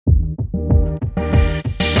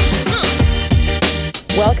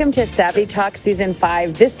Welcome to Savvy Talk Season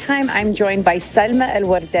 5. This time I'm joined by Salma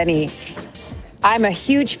Al-Wardani. I'm a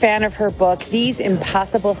huge fan of her book, These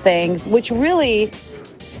Impossible Things, which really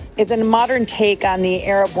is a modern take on the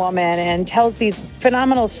Arab woman and tells these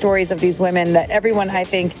phenomenal stories of these women that everyone, I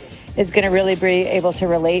think, is going to really be able to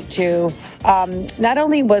relate to. Not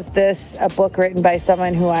only was this a book written by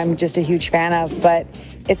someone who I'm just a huge fan of, but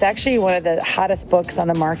it's actually one of the hottest books on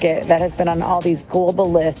the market that has been on all these global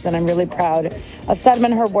lists. And I'm really proud of Salma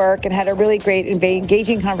and her work, and had a really great and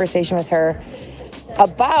engaging conversation with her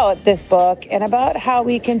about this book and about how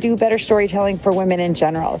we can do better storytelling for women in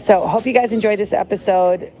general. So hope you guys enjoyed this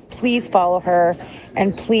episode. Please follow her,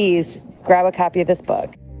 and please grab a copy of this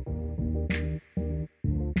book.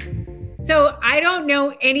 So I don't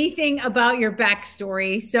know anything about your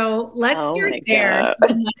backstory. So let's start there.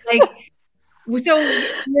 So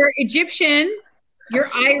you're Egyptian, you're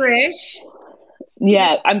Irish.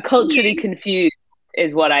 Yeah, I'm culturally confused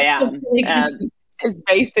is what I am. It's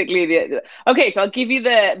basically the okay. So I'll give you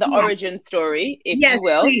the origin story, if you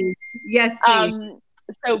will. Please. Yes, please.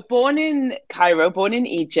 So born in Cairo, born in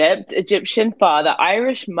Egypt, Egyptian father,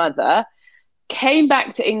 Irish mother, came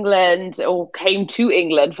back to England, or came to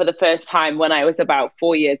England for the first time when I was about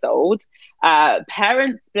 4 years old.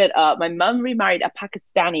 Parents split up. My mum remarried a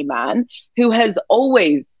Pakistani man who has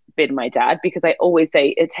always been my dad, because I always say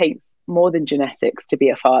it takes more than genetics to be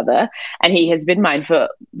a father, and he has been mine for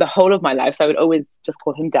the whole of my life, so I would always just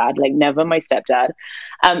call him dad, like never my stepdad.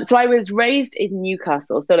 So I was raised in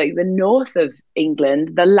Newcastle, so like the north of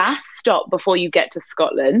England, the last stop before you get to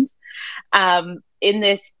Scotland, in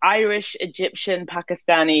this Irish, Egyptian,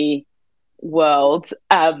 Pakistani world.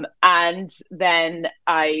 And then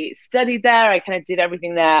I studied there, I kind of did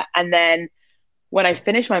everything there, and then when I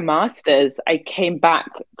finished my master's, I came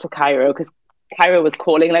back to Cairo because Cairo was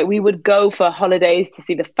calling. Like, we would go for holidays to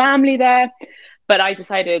see the family there, but I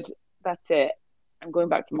decided, that's it, I'm going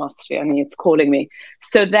back to Maastricht, it's calling me.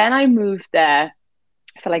 So then I moved there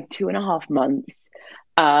for like 2.5 months,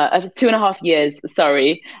 2.5 years,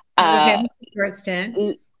 sorry. Was it a short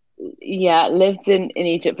stint? Yeah, lived in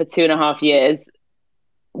Egypt for 2.5 years.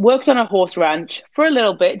 Worked on a horse ranch for a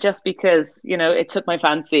little bit, just because, it took my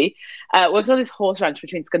fancy. Worked on this horse ranch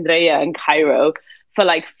between Scandria and Cairo for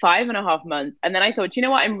like 5.5 months. And then I thought, you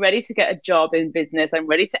know what? I'm ready to get a job in business. I'm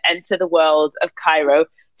ready to enter the world of Cairo.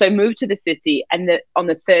 So I moved to the city on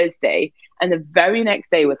the Thursday, and the very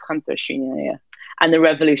next day was Khamsa Shriniya, and the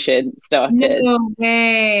revolution started. No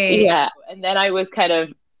way. Yeah. And then I was kind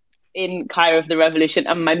of in Cairo for the revolution,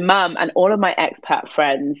 and my mum and all of my expat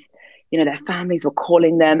friends, their families were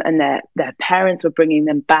calling them, and their parents were bringing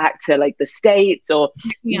them back to like the States or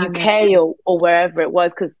UK or wherever it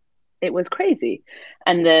was, because it was crazy.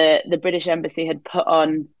 And the British Embassy had put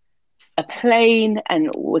on a plane and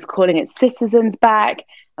was calling its citizens back.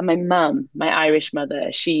 And my mum, my Irish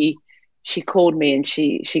mother, she called me, and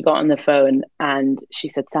she got on the phone, and she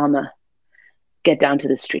said, Salma, get down to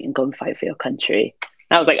the street and go and fight for your country.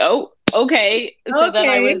 And I was like, oh, okay. So then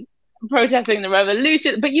I was protesting the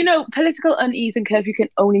revolution. But, political unease and curfew can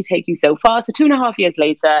only take you so far. So 2.5 years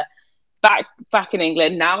later, back in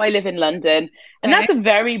England. Now I live in London. And that's a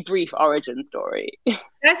very brief origin story.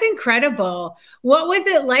 That's incredible. What was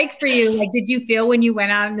it like for you? Like, did you feel when you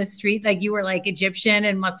went out in the street, like you were like Egyptian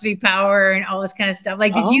and Masri power and all this kind of stuff?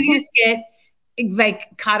 Like, did you just get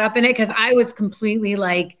like caught up in it? Because I was completely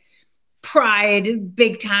like pride,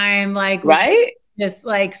 big time, like, right? Just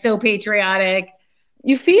like so patriotic.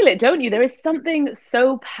 You feel it, don't you? There is something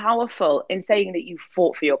so powerful in saying that you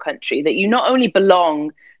fought for your country, that you not only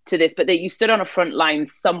belong to this, but that you stood on a front line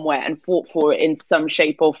somewhere and fought for it in some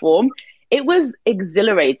shape or form. It was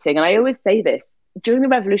exhilarating. And I always say this, during the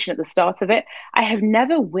revolution at the start of it, I have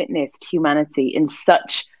never witnessed humanity in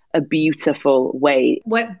such a beautiful way.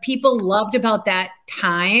 What people loved about that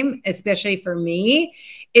time, especially for me,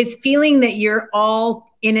 is feeling that you're all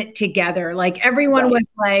in it together. Like everyone was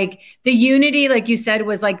like, the unity, like you said,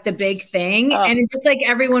 was like the big thing. And it's just like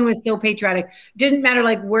everyone was so patriotic. Didn't matter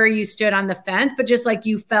like where you stood on the fence, but just like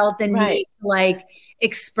you felt the need to like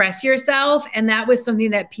express yourself. And that was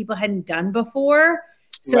something that people hadn't done before.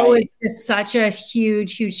 So it was just such a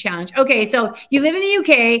huge, huge challenge. Okay, so you live in the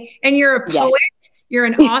UK and you're a poet. You're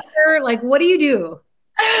an author. Like, what do you do?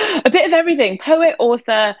 A bit of everything. Poet,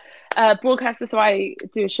 author, broadcaster. So I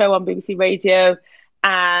do a show on BBC Radio.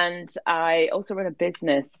 And I also run a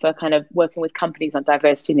business for kind of working with companies on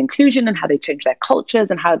diversity and inclusion and how they change their cultures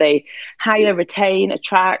and how they hire, retain,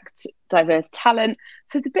 attract diverse talent.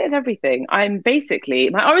 So it's a bit of everything. I'm basically,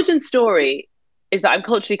 my origin story is that I'm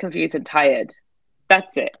culturally confused and tired.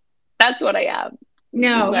 That's it. That's what I am.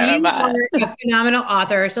 No, you are a phenomenal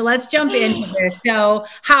author. So let's jump into this. So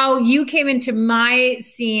how you came into my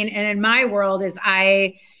scene and in my world is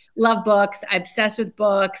I love books. I'm obsessed with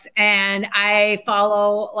books, and I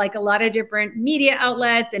follow like a lot of different media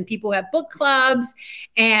outlets and people who have book clubs.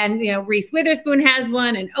 And, you know, Reese Witherspoon has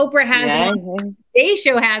one and Oprah has one. Today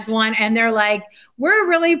Show has one. And they're like, we're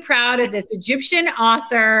really proud of this Egyptian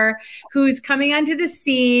author who's coming onto the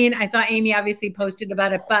scene. I saw Amy obviously posted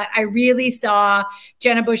about it, but I really saw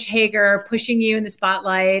Jenna Bush Hager pushing you in the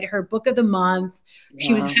spotlight, her book of the month.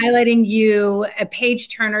 She was highlighting you, a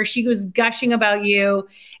page turner. She was gushing about you.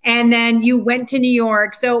 And then you went to New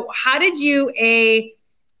York. So how did you,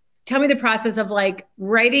 tell me the process of like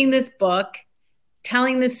writing this book,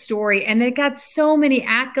 telling this story, and then it got so many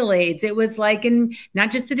accolades. It was like in not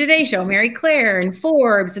just the Today Show, Mary Claire and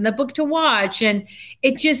Forbes and the Book to Watch. And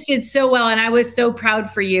it just did so well. And I was so proud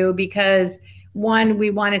for you because one, we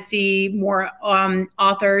want to see more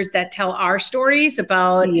authors that tell our stories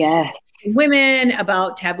about women,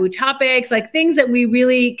 about taboo topics, like things that we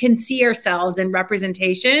really can see ourselves in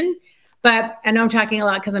representation. But I know I'm talking a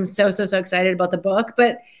lot because I'm so excited about the book,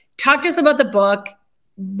 but talk to us about the book,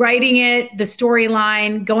 writing it, the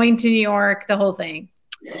storyline, going to New York, the whole thing.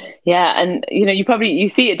 Yeah. And, you know, you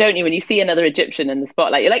see it, don't you? When you see another Egyptian in the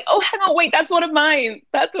spotlight, you're like, oh, hang on, wait, that's one of mine.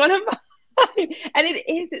 That's one of mine. And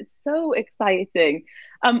it's so exciting.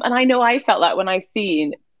 And I know I felt that when I've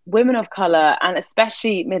seen women of color, and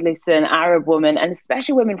especially Middle Eastern, Arab women, and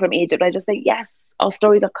especially women from Egypt, I just think, yes, our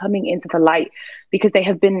stories are coming into the light because they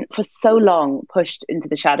have been for so long pushed into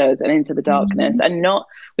the shadows and into the darkness, and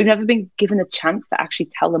we've never been given a chance to actually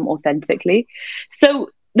tell them authentically. So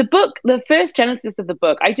the book, the first genesis of the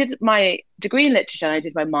book, I did my degree in literature and I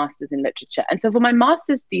did my master's in literature. And so for my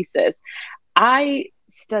master's thesis, I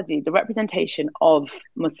studied the representation of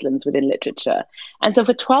Muslims within literature. And so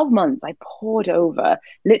for 12 months, I pored over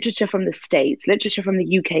literature from the States, literature from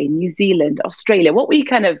the UK, New Zealand, Australia, what we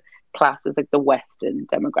kind of class as like the Western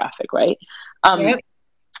demographic, right?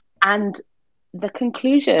 And the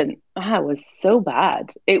conclusion was so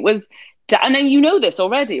bad. It was, and then you know this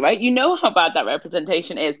already, right? You know how bad that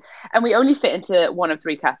representation is. And we only fit into one of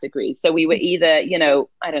three categories. So we were either, you know,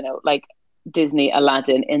 I don't know, like Disney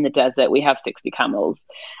Aladdin in the desert, we have 60 camels.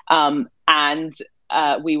 And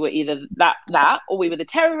we were either that, or we were the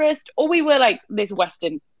terrorist, or we were like this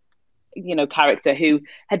Western, you know, character who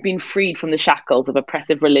had been freed from the shackles of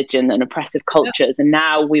oppressive religion and oppressive cultures. And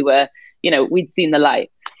now we were, you know, we'd seen the light.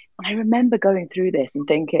 And I remember going through this and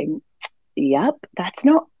thinking, yep, that's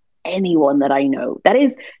not anyone that I know. That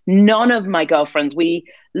is none of my girlfriends. We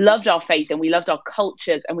loved our faith and we loved our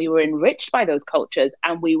cultures and we were enriched by those cultures,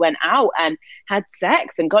 and we went out and had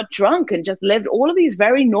sex and got drunk and just lived all of these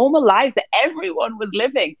very normal lives that everyone was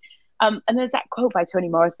living. And there's that quote by Toni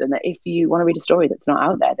Morrison that if you want to read a story that's not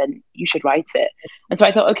out there, then you should write it. And so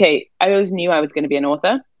I thought, okay, I always knew I was going to be an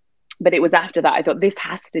author, but it was after that I thought this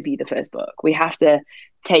has to be the first book. We have to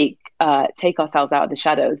take ourselves out of the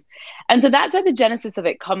shadows. And so that's where the genesis of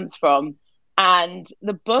it comes from. And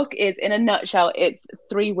the book is, in a nutshell, it's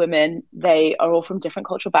three women. They are all from different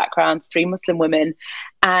cultural backgrounds, three Muslim women,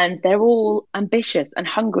 and they're all ambitious and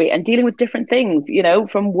hungry and dealing with different things, you know,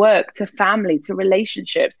 from work to family to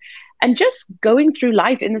relationships, and just going through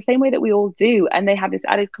life in the same way that we all do. And they have this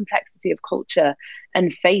added complexity of culture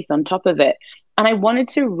and faith on top of it. And I wanted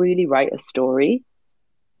to really write a story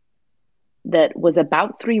that was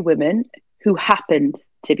about three women who happened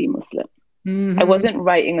to be Muslim. I wasn't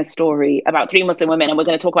writing a story about three Muslim women and we're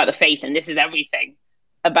going to talk about the faith and this is everything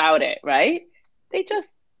about it, right? They just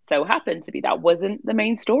so happened to be. That wasn't the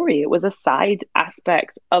main story. It was a side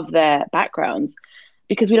aspect of their backgrounds,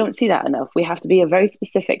 because we don't see that enough. We have to be a very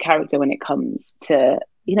specific character when it comes to,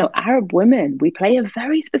 you know, Arab women. We play a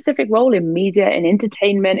very specific role in media, in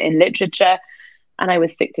entertainment, in literature. And I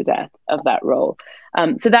was sick to death of that role.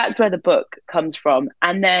 So that's where the book comes from.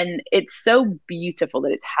 And then it's so beautiful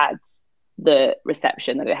that it's had the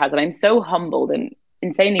reception that it has. And I'm so humbled and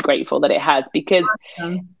insanely grateful that it has, because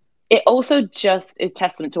it also just is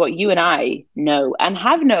testament to what you and I know and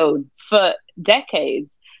have known for decades,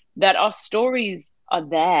 that our stories are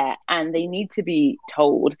there and they need to be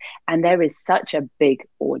told. And there is such a big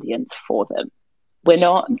audience for them. We're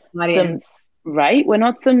not we're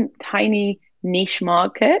not some tiny niche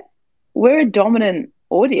market. We're a dominant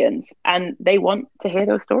audience and they want to hear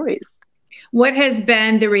those stories. What has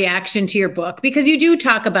been the reaction to your book? Because you do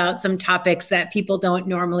talk about some topics that people don't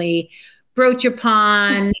normally broach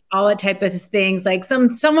upon, all that type of things. Like some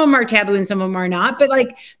of them are taboo and some of them are not, but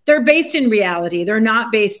like they're based in reality. They're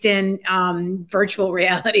not based in virtual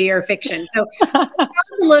reality or fiction. So tell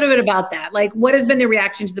us a little bit about that. Like what has been the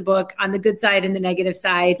reaction to the book on the good side and the negative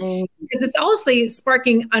side? Because it's also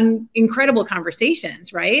sparking incredible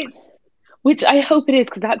conversations, right? Which I hope it is,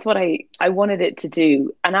 because that's what I wanted it to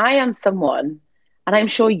do. And I am someone, and I'm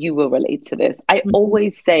sure you will relate to this, I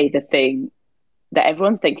always say the thing that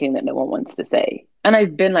everyone's thinking that no one wants to say. And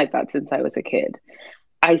I've been like that since I was a kid.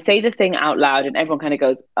 I say the thing out loud and everyone kind of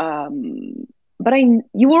goes, but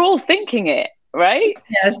you were all thinking it, right?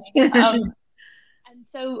 Yes. And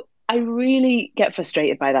so I really get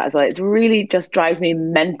frustrated by that as well. It really just drives me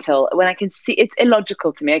mental when I can see it's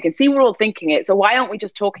illogical to me. I can see we're all thinking it. So why aren't we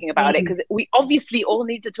just talking about it? Because we obviously all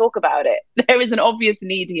need to talk about it. There is an obvious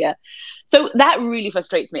need here. So that really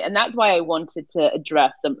frustrates me. And that's why I wanted to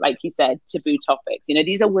address some, like you said, taboo topics. You know,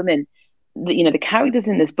 these are women, the characters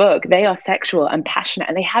in this book, they are sexual and passionate,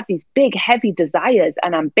 and they have these big, heavy desires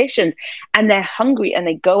and ambitions, and they're hungry and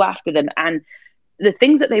they go after them. And the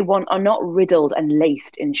things that they want are not riddled and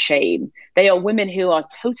laced in shame. They are women who are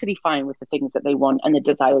totally fine with the things that they want and the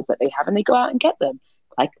desires that they have, and they go out and get them,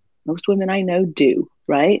 like most women I know do,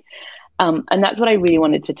 right? And that's what I really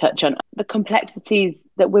wanted to touch on. The complexities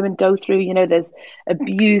that women go through, you know, there's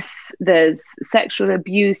abuse, there's sexual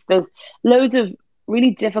abuse, there's loads of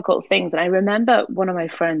really difficult things. And I remember one of my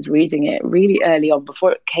friends reading it really early on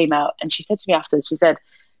before it came out. And she said to me afterwards, she said,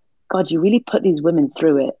 God, you really put these women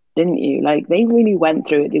through it, didn't you? Like they really went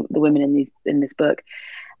through it, the women in this book.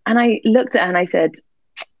 And I looked at her and I said,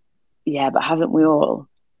 yeah, but haven't we all?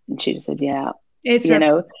 And she just said, yeah. It's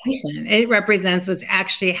representation. It represents what's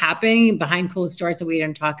actually happening behind closed doors that we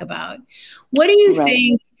don't talk about. What do you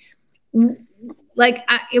think? Like,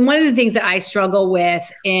 and one of the things that I struggle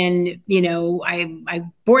with, in, you know, I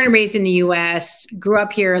born and raised in the U.S., grew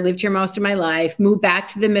up here, lived here most of my life, moved back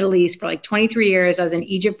to the Middle East for like 23 years. I was in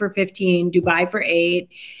Egypt for 15, Dubai for 8.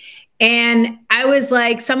 And I was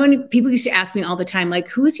like, people used to ask me all the time, like,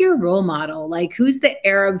 who's your role model? Like, who's the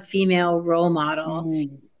Arab female role model?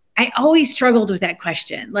 I always struggled with that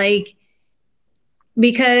question, like,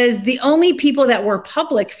 because the only people that were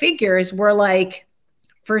public figures were like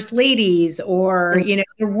first ladies, or, you know,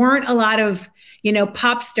 there weren't a lot of, you know,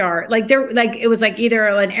 pop star, it was like either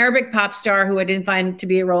an Arabic pop star who I didn't find to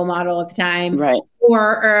be a role model at the time, right,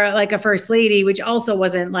 or like a first lady, which also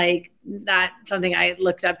wasn't like not something I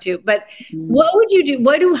looked up to. But what would you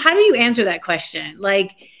do? How do you answer that question?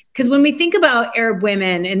 Like, because when we think about Arab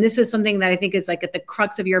women, and this is something that I think is like at the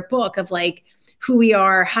crux of your book, of like who we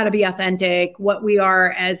are, how to be authentic, what we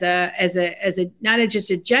are as a not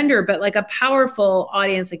just a gender, but like a powerful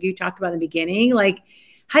audience, like you talked about in the beginning. Like,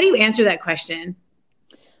 how do you answer that question?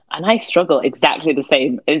 And I struggle exactly the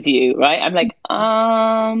same as you, right? I'm like,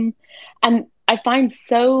 and I find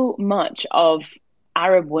so much of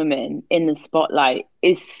Arab women in the spotlight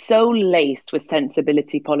is so laced with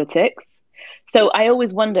sensibility politics. So I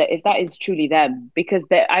always wonder if that is truly them, because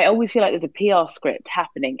I always feel like there's a PR script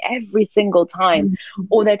happening every single time,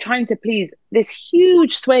 or they're trying to please this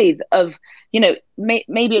huge swathe of, you know,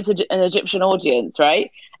 maybe it's an Egyptian audience,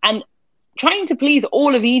 right? And trying to please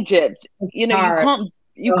all of Egypt, you know,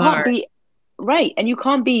 you can't be right, and you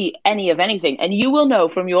can't be any of anything. And you will know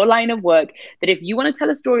from your line of work that if you want to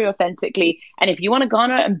tell a story authentically, and if you want to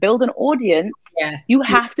garner and build an audience, you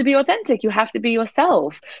have to be authentic. You have to be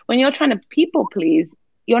yourself. When you're trying to people please,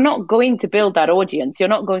 you're not going to build that audience. You're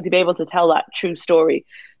not going to be able to tell that true story.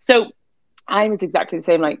 So I was exactly the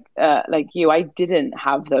same, like you. I didn't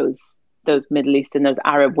have those Middle Eastern, those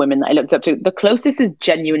Arab women that I looked up to. The closest is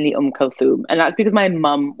genuinely Kulthum, and that's because my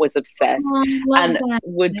mum was obsessed and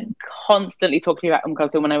would constantly talk to me about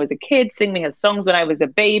Kulthum when I was a kid, sing me her songs when I was a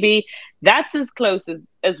baby. That's as close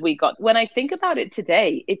as we got. When I think about it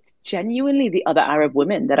today, it's genuinely the other Arab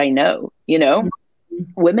women that I know, you know,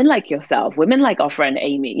 women like yourself, women like our friend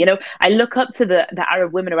Amy. You know, I look up to the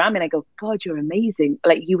Arab women around me and I go, God, you're amazing.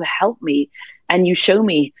 Like, you help me and you show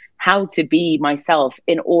me how to be myself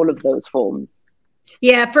in all of those forms.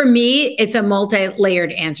 Yeah, for me, it's a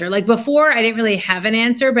multi-layered answer. Like before, I didn't really have an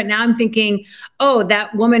answer, but now I'm thinking, oh,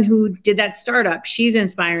 that woman who did that startup, she's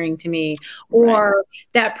inspiring to me. Or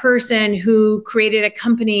that person who created a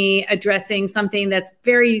company addressing something that's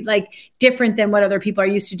very like different than what other people are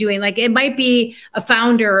used to doing. Like it might be a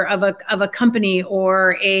founder of a company,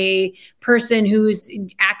 or a person who's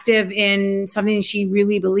active in something she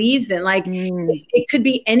really believes in. Like it could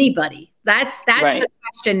be anybody. That's the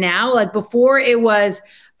question now. Like before, it was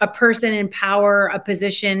a person in power, a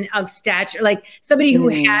position of stature, like somebody who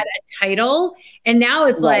had a title. And now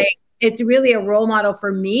it's like it's really a role model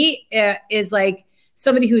for me, is like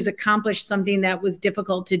somebody who's accomplished something that was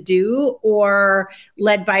difficult to do, or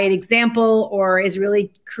led by an example, or is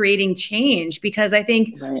really creating change. Because I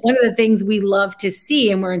think one of the things we love to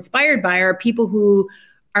see and we're inspired by are people who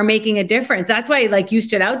are making a difference. That's why, like, you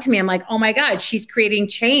stood out to me. I'm like, oh my God, she's creating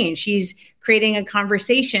change. She's creating a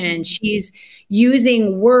conversation. She's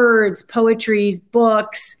using words, poetries,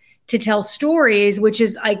 books to tell stories, which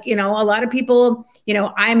is like, a lot of people,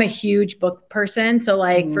 I'm a huge book person. So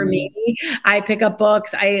like for me, I pick up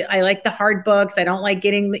books. I like the hard books. I don't like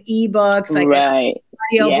getting the ebooks. Like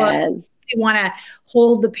audio books. I want to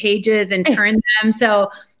hold the pages and turn them. So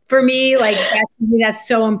for me, like that's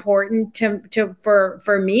so important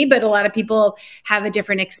for me, but a lot of people have a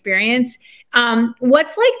different experience.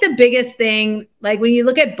 What's like the biggest thing, like when you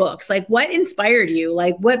look at books, like what inspired you?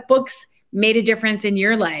 Like what books made a difference in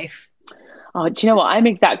your life? Oh, do you know what? I'm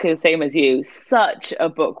exactly the same as you. Such a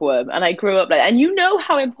bookworm. And I grew up like, and you know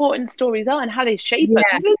how important stories are and how they shape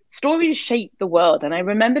us. Stories shape the world. And I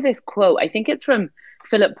remember this quote, I think it's from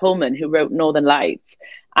Philip Pullman, who wrote Northern Lights.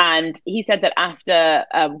 And he said that after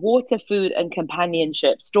water, food, and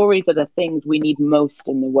companionship, stories are the things we need most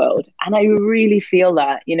in the world. And I really feel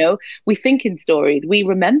that, we think in stories, we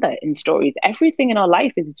remember in stories. Everything in our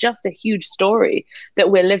life is just a huge story that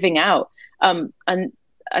we're living out. And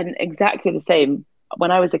exactly the same. When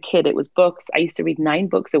I was a kid, it was books. I used to read 9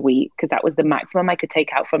 books a week because that was the maximum I could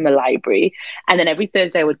take out from the library. And then every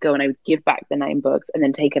Thursday I would go and I would give back the 9 books and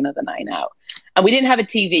then take another 9 out. And we didn't have a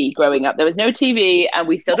TV growing up. There was no TV, and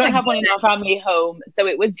we still don't have one in our family home. So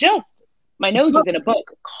it was just, my nose was in a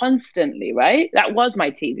book constantly, right? That was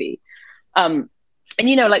my TV. And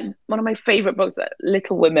like one of my favorite books,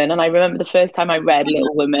 Little Women. And I remember the first time I read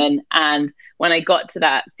Little Women, and when I got to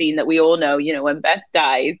that scene that we all know, when Beth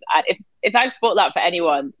dies, if I've spoiled that for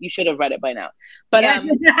anyone, you should have read it by now. But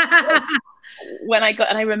when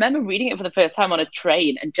I remember reading it for the first time on a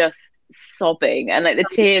train and just sobbing and like the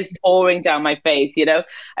tears pouring down my face.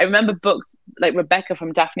 I remember books like Rebecca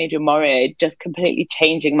from Daphne du Maurier just completely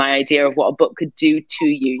changing my idea of what a book could do to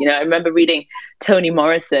you. I remember reading Toni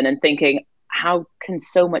Morrison and thinking, how can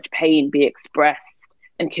so much pain be expressed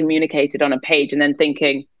and communicated on a page? And then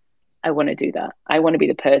thinking, I want to do that. I want to be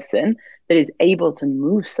the person that is able to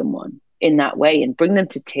move someone in that way and bring them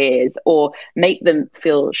to tears, or make them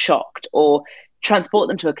feel shocked, or transport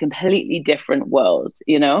them to a completely different world,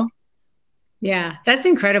 Yeah, that's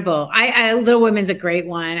incredible. Little Women's a great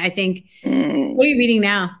one. I think. What are you reading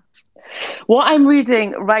now? What I'm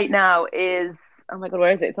reading right now is, oh my God,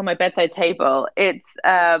 where is it? It's on my bedside table. It's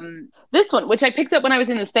this one, which I picked up when I was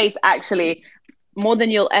in the States, actually, More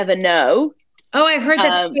Than You'll Ever Know. Oh, I've heard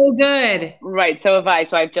that's so good. Right, so have I.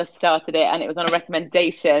 So I've just started it, and it was on a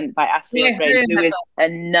recommendation by Ashley O'Grady, who is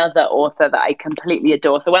another author that I completely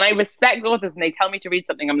adore. So when I respect authors and they tell me to read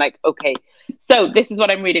something, I'm like, okay, so this is what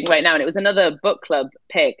I'm reading right now. And it was another book club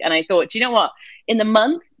pick. And I thought, you know what? In the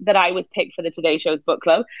month that I was picked for the Today Show's book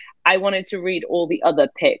club, I wanted to read all the other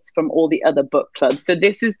picks from all the other book clubs. So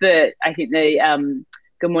this is the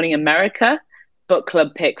Good Morning America book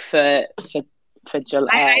club pick for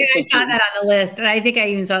July. I saw that on the list, and I think I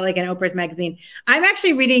even saw like in Oprah's magazine. I'm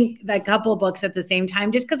actually reading a couple books at the same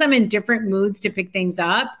time, just because I'm in different moods to pick things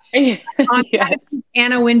up. Yes.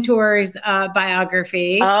 Anna Wintour's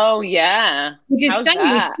biography. Oh yeah, which is stunning.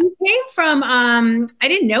 That? She came from. I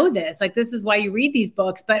didn't know this. Like, this is why you read these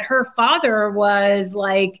books. But her father was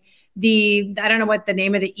like I don't know what the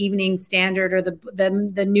name of the Evening Standard or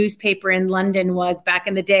the newspaper in London was back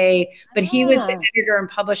in the day, but he was the editor and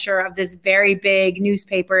publisher of this very big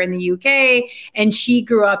newspaper in the UK. And she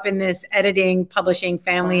grew up in this editing, publishing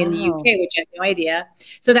family in the UK, which I had no idea.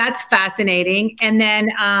 So that's fascinating. And then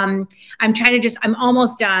I'm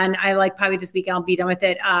almost done. I like probably this weekend I'll be done with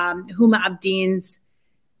it. Huma Abedin's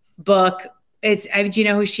book. Do you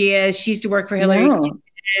know who she is? She used to work for Hillary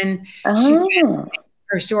Clinton. She's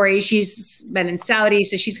her story. She's been in Saudi,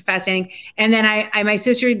 so she's fascinating. And then my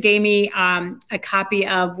sister gave me a copy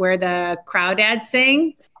of Where the Crawdads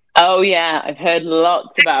Sing. Oh yeah, I've heard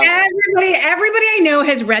lots about it. Everybody I know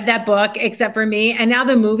has read that book except for me. And now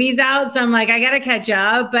the movie's out, so I'm like, I gotta catch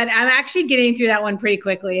up. But I'm actually getting through that one pretty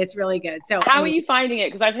quickly. It's really good. So how are you finding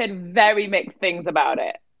it? Because I've heard very mixed things about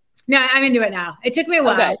it. No, I'm into it now. It took me a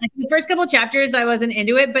while. Okay. Like the first couple chapters, I wasn't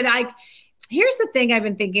into it, but here's the thing I've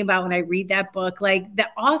been thinking about when I read that book, like the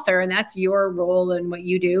author, and that's your role and what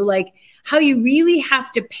you do, like how you really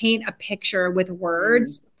have to paint a picture with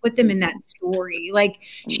words, put them in that story. Like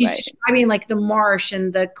she's describing like the marsh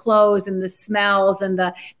and the clothes and the smells and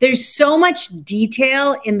there's so much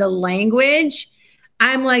detail in the language.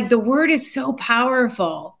 I'm like, the word is so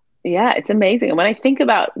powerful. Yeah, it's amazing. And when I think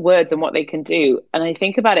about words and what they can do, and I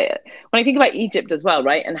think about it, when I think about Egypt as well,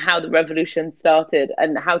 right? And how the revolution started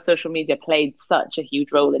and how social media played such a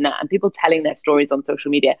huge role in that. And people telling their stories on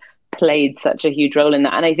social media played such a huge role in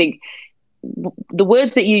that. And I think the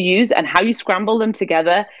words that you use and how you scramble them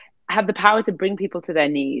together have the power to bring people to their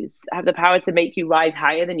knees, have the power to make you rise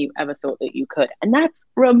higher than you ever thought that you could. And that's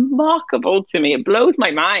remarkable to me. It blows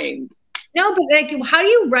my mind. No, but like, how do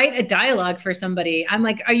you write a dialogue for somebody? I'm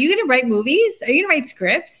like, are you going to write movies? Are you going to write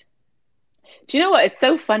scripts? Do you know what? It's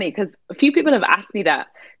so funny because a few people have asked me that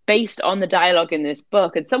based on the dialogue in this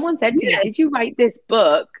book. And someone said to me, did you write this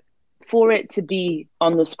book for it to be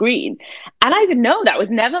on the screen? And I said, no, that was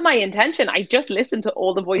never my intention. I just listened to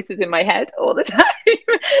all the voices in my head all the time.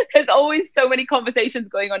 There's always so many conversations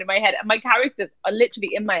going on in my head. And my characters are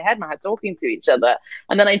literally in my head talking to each other.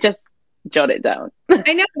 And then I just jot it down.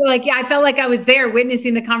 I know, like, yeah, I felt like I was there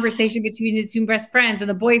witnessing the conversation between the two best friends and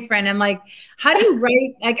the boyfriend. I'm like, how do you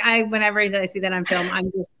write? Like, whenever I see that on film,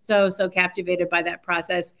 I'm just so captivated by that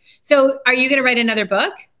process. So are you going to write another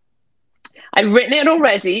book? I've written it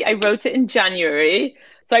already. I wrote it in January.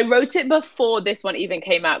 So I wrote it before this one even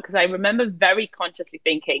came out because I remember very consciously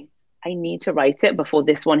thinking, I need to write it before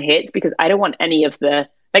this one hits because I don't want any of the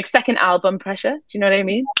like second album pressure. Do you know what I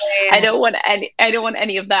mean? Yeah. I don't want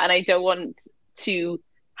any of that. And I don't want to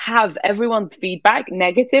have everyone's feedback,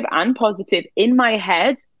 negative and positive, in my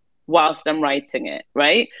head whilst I'm writing it,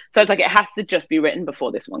 right? So it's like, it has to just be written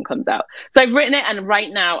before this one comes out. So I've written it, and right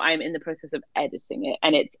now I'm in the process of editing it,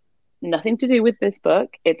 and it's nothing to do with this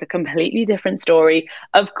book. It's a completely different story.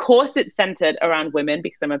 Of course, it's centered around women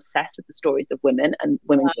because I'm obsessed with the stories of women and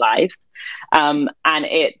women's lives. And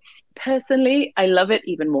it's personally, I love it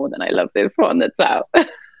even more than I love this one that's out.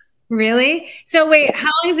 Really? So wait, how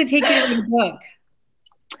long does it take you to write a book?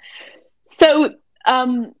 So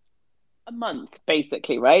a month,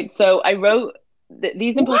 basically, right? So I wrote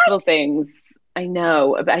These Impossible Things. I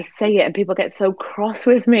know, but I say it and people get so cross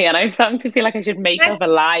with me, and I'm starting to feel like I should make up a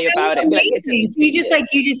lie about it. Like, so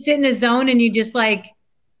you just sit in a zone and you just like.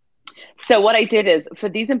 So what I did is, for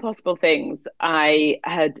These Impossible Things, I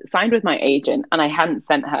had signed with my agent and I hadn't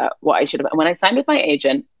sent her what I should have. And when I signed with my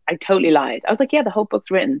agent, I totally lied. I was like, yeah, the whole book's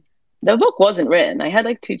written. The book wasn't written. I had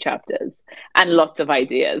like 2 chapters and lots of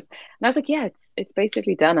ideas. And I was like, yeah, it's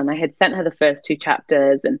basically done. And I had sent her the first 2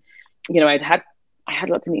 chapters, and you know, I had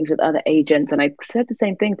lots of meetings with other agents, and I said the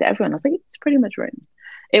same thing to everyone. I was like, it's pretty much written.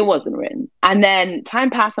 It wasn't written. And then time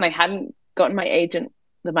passed and I hadn't gotten my agent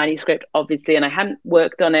the manuscript, obviously, and I hadn't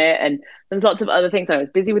worked on it, and there was lots of other things. I was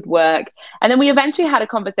busy with work. And then we eventually had a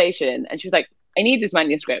conversation, and she was like, I need this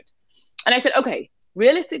manuscript. And I said, okay,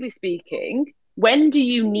 realistically speaking, when do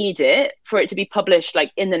you need it for it to be published,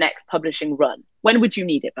 like in the next publishing run? When would you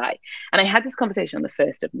need it by? And I had this conversation on the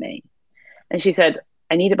 1st of May. And she said,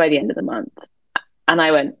 I need it by the end of the month. And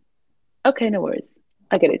I went, okay, no worries.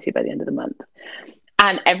 I'll get it to you by the end of the month.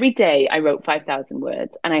 And every day I wrote 5,000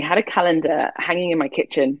 words, and I had a calendar hanging in my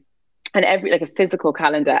kitchen, and like a physical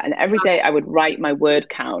calendar. And every day I would write my word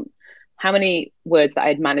count, how many words that I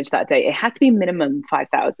had managed that day. It had to be minimum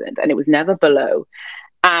 5,000, and it was never below.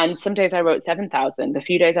 And some days I wrote 7,000. A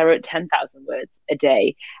few days I wrote 10,000 words a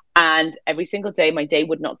day. And every single day, my day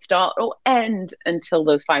would not start or end until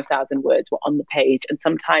those 5,000 words were on the page. And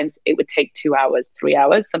sometimes it would take 2 hours, 3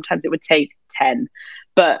 hours. Sometimes it would take 10.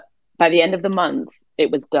 But by the end of the month,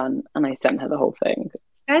 it was done. And I sent her the whole thing.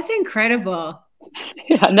 That's incredible.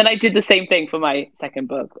 Yeah, and then I did the same thing for my second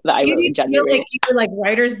book that I wrote in January. Feel like you were like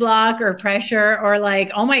writer's block or pressure, or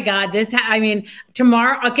like, oh my God,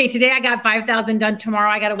 tomorrow, okay, today I got 5,000 done. Tomorrow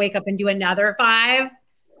I got to wake up and do another 5.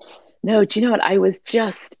 No, do you know what? I was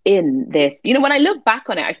just in this. You know, when I look back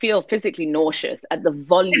on it, I feel physically nauseous at the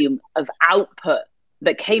volume of output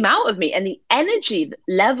that came out of me and the energy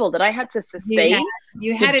level that I had to sustain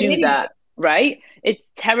to do that, right? It's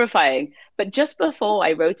terrifying. But just before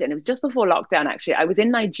I wrote it, and it was just before lockdown, actually, I was in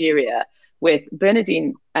Nigeria with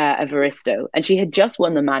Bernadine Evaristo, and she had just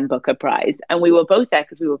won the Man Booker Prize. And we were both there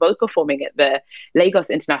because we were both performing at the Lagos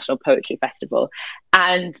International Poetry Festival.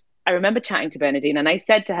 And I remember chatting to Bernadine, and I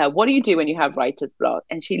said to her, what do you do when you have writer's block?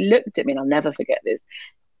 And she looked at me, and I'll never forget this,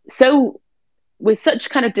 so with such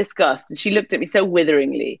kind of disgust, and she looked at me so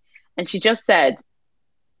witheringly, and she just said,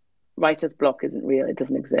 writer's block isn't real, it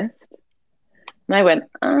doesn't exist. And I went,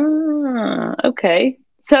 okay.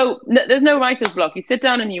 So there's no writer's block. You sit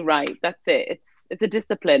down and you write. That's it. It's a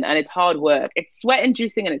discipline, and it's hard work. It's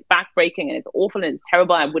sweat-inducing, and it's back-breaking, and it's awful, and it's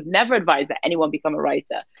terrible. I would never advise that anyone become a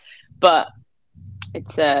writer. But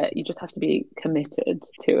it's you just have to be committed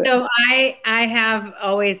to it. So I have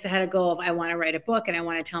always had a goal of I want to write a book and I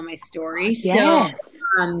want to tell my story. Yes.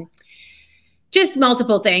 So just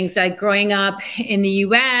multiple things, like growing up in the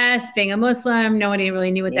US, being a Muslim, no one really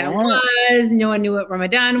knew what that was. No one knew what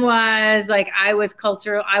Ramadan was. Like I was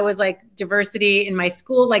cultural. I was like diversity in my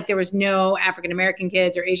school. Like there was no African-American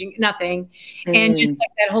kids or Asian, nothing. And just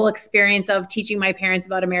like that whole experience of teaching my parents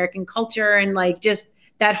about American culture and like just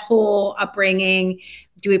that whole upbringing.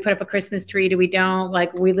 Do we put up a Christmas tree? Do we don't?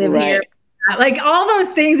 Like we live here. Like all those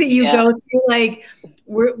things that you go through, like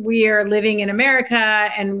we are living in America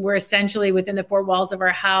and we're essentially within the four walls of our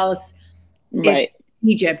house. It's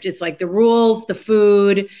Egypt. It's like the rules, the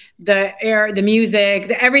food, the air, the music,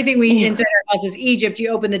 everything we eat inside our house is Egypt. You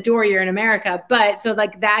open the door, you're in America. But so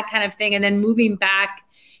like that kind of thing. And then moving back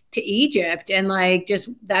to Egypt and like just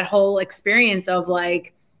that whole experience of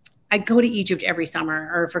like, I'd go to Egypt every summer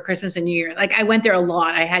or for Christmas and New Year. Like I went there a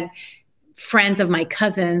lot. I had friends of my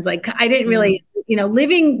cousins. Like I didn't really,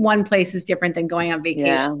 living one place is different than going on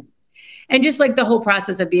vacation. And just like the whole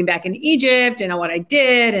process of being back in Egypt and what I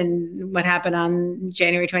did and what happened on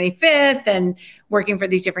January 25th and working for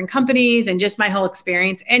these different companies and just my whole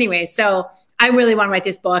experience. Anyway, so I really want to write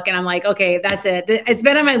this book and I'm like, okay, that's it. It's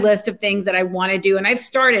been on my list of things that I want to do. And I've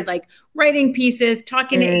started like writing pieces,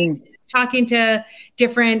 talking to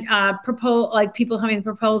different people coming with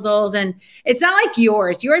proposals. And it's not like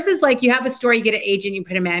yours. Yours is like you have a story, you get an agent, you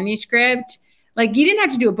put a manuscript. Like you didn't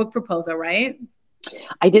have to do a book proposal, right?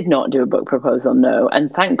 I did not do a book proposal, no. And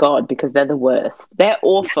thank God, because they're the worst. They're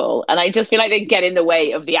awful. And I just feel like they get in the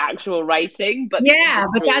way of the actual writing. But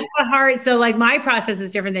but that's the hard. So like my process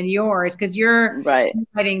is different than yours because you're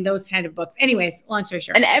writing those kind of books. Anyways, long story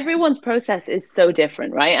short. And everyone's process is so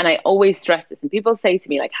different, right? And I always stress this. And people say to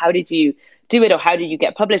me, like, how did you do it? Or how did you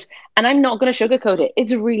get published? And I'm not going to sugarcoat it.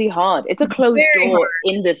 It's really hard. It's a closed door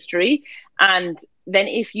industry. And then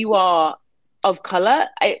if you are of color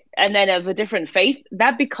and then of a different faith,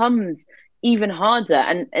 that becomes even harder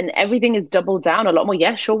and everything is doubled down a lot more.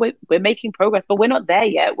 Yeah, sure, we're making progress, but we're not there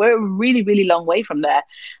yet. We're a really, really long way from there.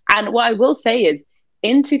 And what I will say is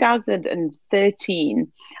in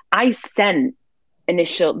 2013, I sent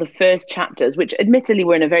the first chapters, which admittedly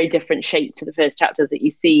were in a very different shape to the first chapters that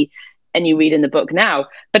you see and you read in the book now,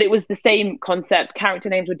 but it was the same concept. Character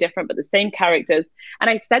names were different, but the same characters.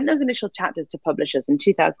 And I sent those initial chapters to publishers in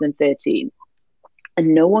 2013.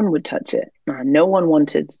 And no one would touch it. No one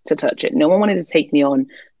wanted to touch it. No one wanted to take me on.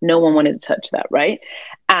 No one wanted to touch that, right?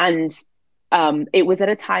 And it was at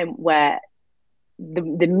a time where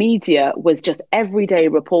the media was just every day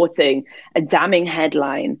reporting a damning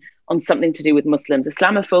headline on something to do with Muslims.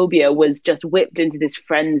 Islamophobia was just whipped into this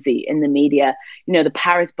frenzy in the media. The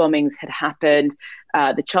Paris bombings had happened.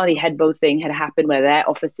 The Charlie Hebdo thing had happened where their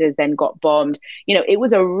offices then got bombed. It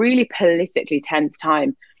was a really politically tense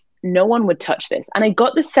time. No one would touch this. And I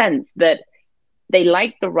got the sense that they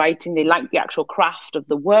liked the writing, they liked the actual craft of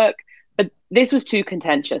the work, but this was too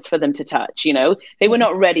contentious for them to touch. They were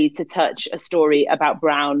not ready to touch a story about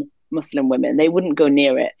brown Muslim women. They wouldn't go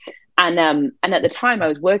near it. And at the time I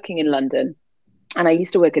was working in London and I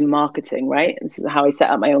used to work in marketing, right? This is how I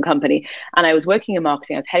set up my own company. And I was working in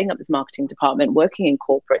marketing. I was heading up this marketing department, working in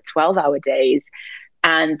corporate 12-hour days.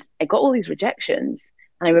 And I got all these rejections.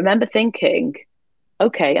 And I remember thinking,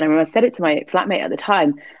 okay, and I remember I said it to my flatmate at the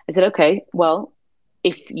time. I said, okay, well,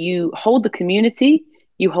 if you hold the community,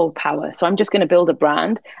 you hold power. So I'm just going to build a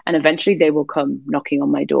brand and eventually they will come knocking on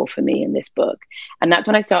my door for me in this book. And that's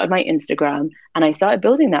when I started my Instagram and I started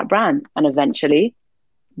building that brand. And eventually,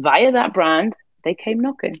 via that brand, they came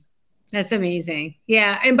knocking. That's amazing.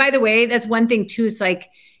 Yeah. And by the way, that's one thing too. It's like,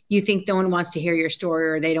 you think no one wants to hear your story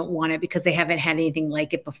or they don't want it because they haven't had anything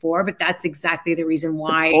like it before. But that's exactly the reason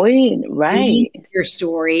why your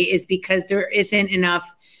story is because there isn't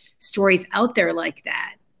enough stories out there like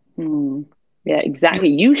that. Yeah, exactly.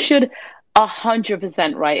 You should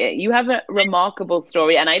 100% write it. You have a remarkable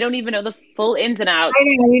story and I don't even know the full ins and outs.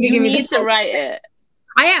 You need to write it.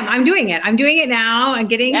 I am. I'm doing it. I'm doing it now. I'm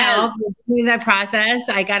getting help doing that process.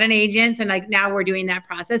 I got an agent and like now we're doing that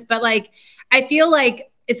process. But like, I feel like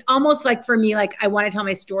it's almost like for me, like I want to tell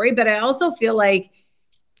my story, but I also feel like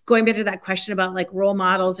going back to that question about like role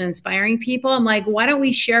models and inspiring people. I'm like, why don't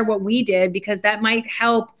we share what we did? Because that might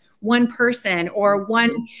help one person or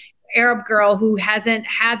one Arab girl who hasn't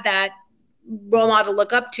had that role model to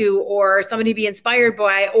look up to or somebody to be inspired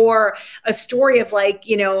by or a story of like,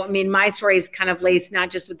 my story is kind of laced not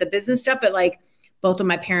just with the business stuff, but like both of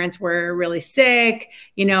my parents were really sick,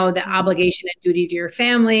 the obligation and duty to your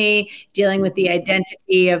family, dealing with the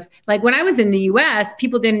identity of like when I was in the US,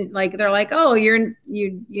 people didn't like, they're like, oh,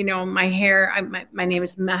 my hair, my name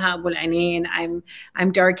is Maha Gulani and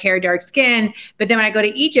I'm dark hair, dark skin. But then when I go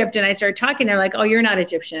to Egypt and I start talking, they're like, oh, you're not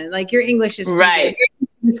Egyptian. Like your English is right.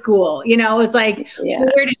 to school. You know, it was like, well,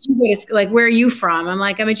 where did you go to school? Like, where are you from? I'm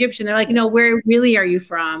like, I'm Egyptian. They're like, no, where really are you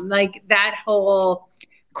from? Like that whole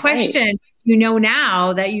question, right. You know,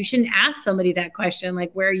 now that you shouldn't ask somebody that question,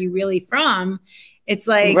 like, where are you really from? It's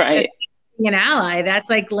like, right. An ally. That's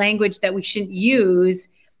like language that we shouldn't use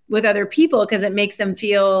with other people because it makes them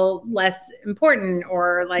feel less important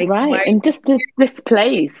or like, right. And just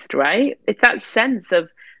displaced, right? It's that sense of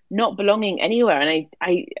not belonging anywhere. And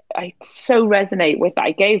I so resonate with that.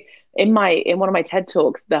 I gave in one of my TED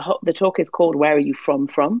Talks, the talk is called "Where Are You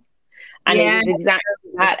From?" And it is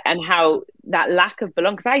exactly that, and how that lack of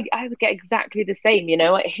belonging. Because I would get exactly the same, you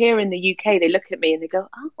know. Here in the UK, they look at me and they go,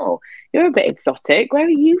 "Oh, you're a bit exotic. Where are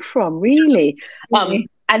you from, really?"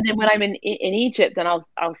 And then when I'm in Egypt, and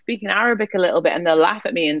I'll speak in Arabic a little bit, and they'll laugh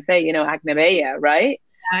at me and say, you know, "Agnabeya," right?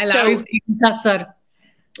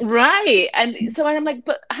 Right. And so I'm like,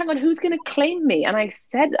 but hang on, who's going to claim me? And I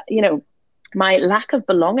said, you know, my lack of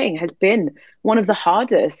belonging has been one of the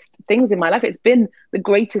hardest things in my life. It's been the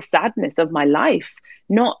greatest sadness of my life,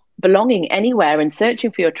 not belonging anywhere and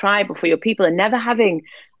searching for your tribe or for your people and never having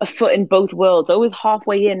a foot in both worlds, always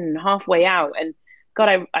halfway in and halfway out. And God,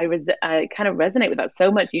 I kind of resonate with that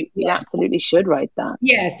so much. You absolutely should write that.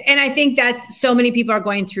 Yes. And I think that's so many people are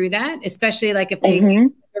going through that, especially like if they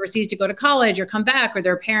overseas to go to college or come back, or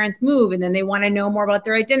their parents move and then they want to know more about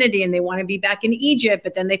their identity and they want to be back in Egypt,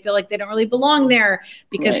 but then they feel like they don't really belong there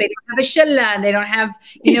because they don't have a shella and they don't have,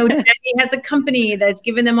 you know, Daddy has a company that's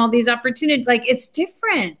given them all these opportunities. Like it's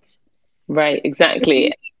different. Right.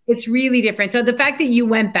 Exactly. It's really different. So the fact that you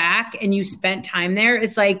went back and you spent time there,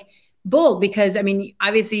 it's like bold, because I mean,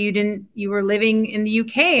 obviously you were living in the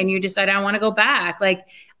UK and you decided I want to go back. Like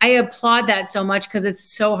I applaud that so much because it's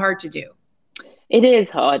so hard to do. It is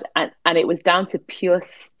hard. And it was down to pure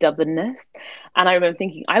stubbornness. And I remember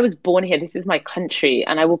thinking, I was born here. This is my country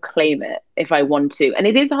and I will claim it if I want to. And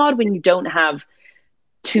it is hard when you don't have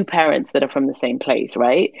two parents that are from the same place,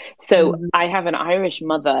 right? So I have an Irish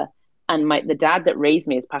mother and the dad that raised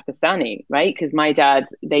me is Pakistani, right? Because my dad,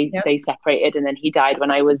 they separated and then he died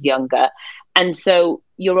when I was younger. And so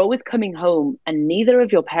you're always coming home and neither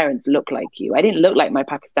of your parents look like you. I didn't look like my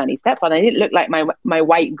Pakistani stepfather. I didn't look like my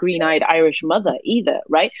white, green-eyed Irish mother either,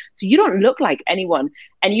 right? So you don't look like anyone.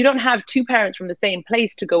 And you don't have two parents from the same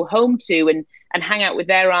place to go home to and hang out with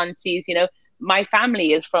their aunties. You know, my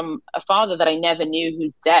family is from a father that I never knew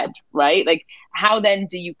who's dead, right? Like, how then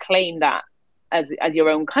do you claim that as your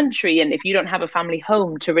own country? And if you don't have a family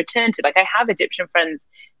home to return to, like I have Egyptian friends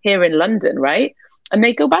here in London, right? And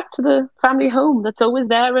they go back to the family home that's always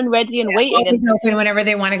there and ready and waiting. Always open whenever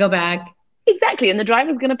they want to go back. Exactly. And the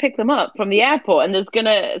driver's going to pick them up from the airport and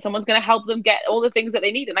someone's going to help them get all the things that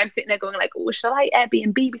they need. And I'm sitting there going like, oh, shall I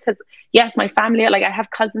Airbnb? Because yes, my family, like I have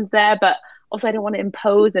cousins there, but also I don't want to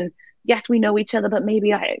impose. And yes, we know each other, but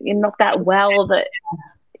maybe not that well that,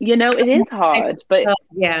 you know, it is hard. But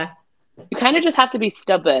yeah, you kind of just have to be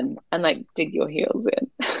stubborn and like dig your heels in.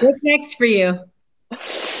 What's next for you?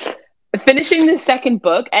 Finishing the second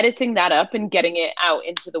book, editing that up and getting it out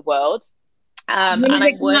into the world. When does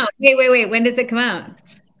it come out? Wait. When does it come out?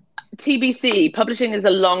 TBC. Publishing is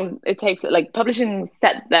publishing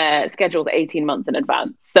set their schedules 18 months in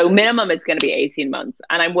advance. So minimum it's going to be 18 months.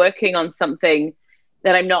 And I'm working on something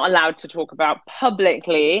that I'm not allowed to talk about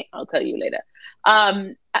publicly. I'll tell you later.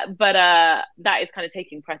 But that is kind of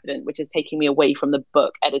taking precedent, which is taking me away from the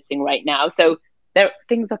book editing right now. So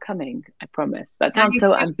things are coming, I promise. That sounds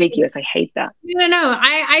so ambiguous. I hate that. No.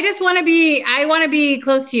 I just want to be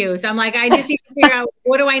close to you. So I'm like, I just need to figure out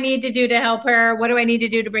what do I need to do to help her? What do I need to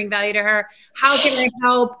do to bring value to her? How can I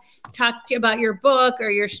help talk to you about your book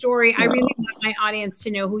or your story? I really want my audience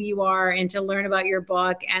to know who you are and to learn about your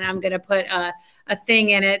book. And I'm going to put a thing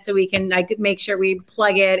in it so we can like make sure we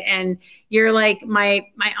plug it. And you're like my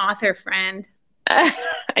author friend.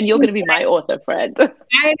 And you're going to be my author friend.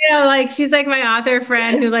 I know, like she's like my author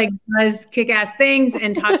friend who like does kick-ass things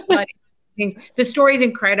and talks about things. The story's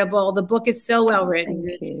incredible. The book is so well written.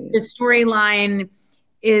 The storyline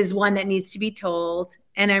is one that needs to be told,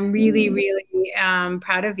 and I'm really, really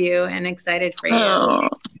proud of you and excited for you.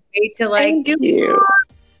 Wait to like do more.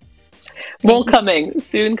 More coming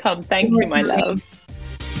soon. Thank you, my love.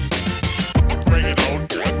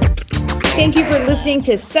 Thank you for listening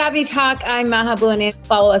to Savvy Talk. I'm Maha Bouanen.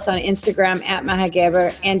 Follow us on Instagram at Maha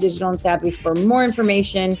Gaber and Digital and Savvy for more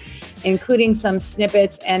information, including some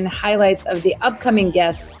snippets and highlights of the upcoming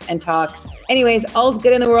guests and talks. Anyways, all's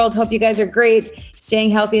good in the world. Hope you guys are great,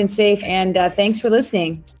 staying healthy and safe. And thanks for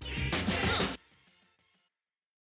listening.